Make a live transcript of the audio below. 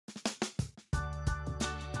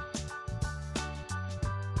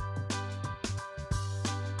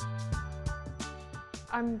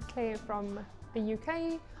I'm Claire from the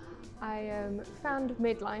UK. I found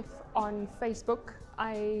Medlife on Facebook.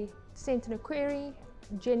 I sent in a query.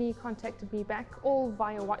 Jenny contacted me back, all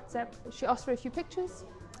via WhatsApp. She asked for a few pictures.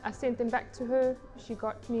 I sent them back to her. She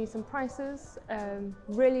got me some prices,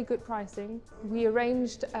 really good pricing. We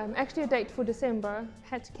arranged actually a date for December,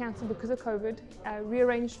 had to cancel because of COVID,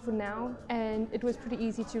 rearranged for now, and it was pretty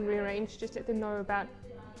easy to rearrange, just let them know about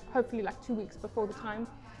hopefully like 2 weeks before the time.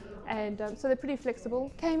 And so they're pretty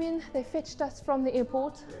flexible. Came in, they fetched us from the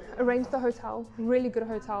airport, arranged the hotel, really good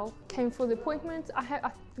hotel. Came for the appointment. I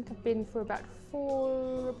think I've been for about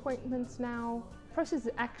 4 appointments now. The process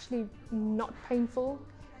is actually not painful.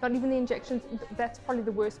 Not even the injections. That's probably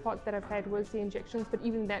the worst part that I've had was the injections, but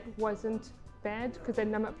even that wasn't bad because they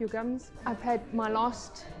numb up your gums. I've had my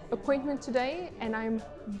last appointment today and I'm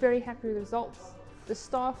very happy with the results. The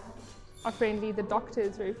staff are friendly, the doctor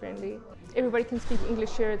is very friendly. Everybody can speak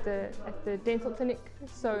English here at the dental clinic,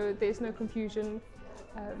 so there's no confusion.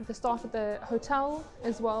 The staff at the hotel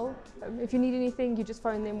as well. If you need anything, you just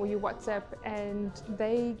phone them or you WhatsApp and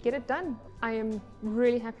they get it done. I am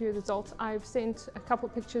really happy with the results. I've sent a couple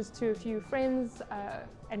of pictures to a few friends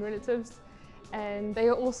and relatives, and they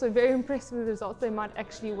are also very impressed with the results. They might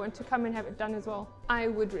actually want to come and have it done as well. I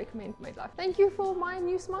would recommend Medlife. Thank you for my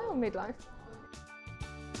new smile, Medlife.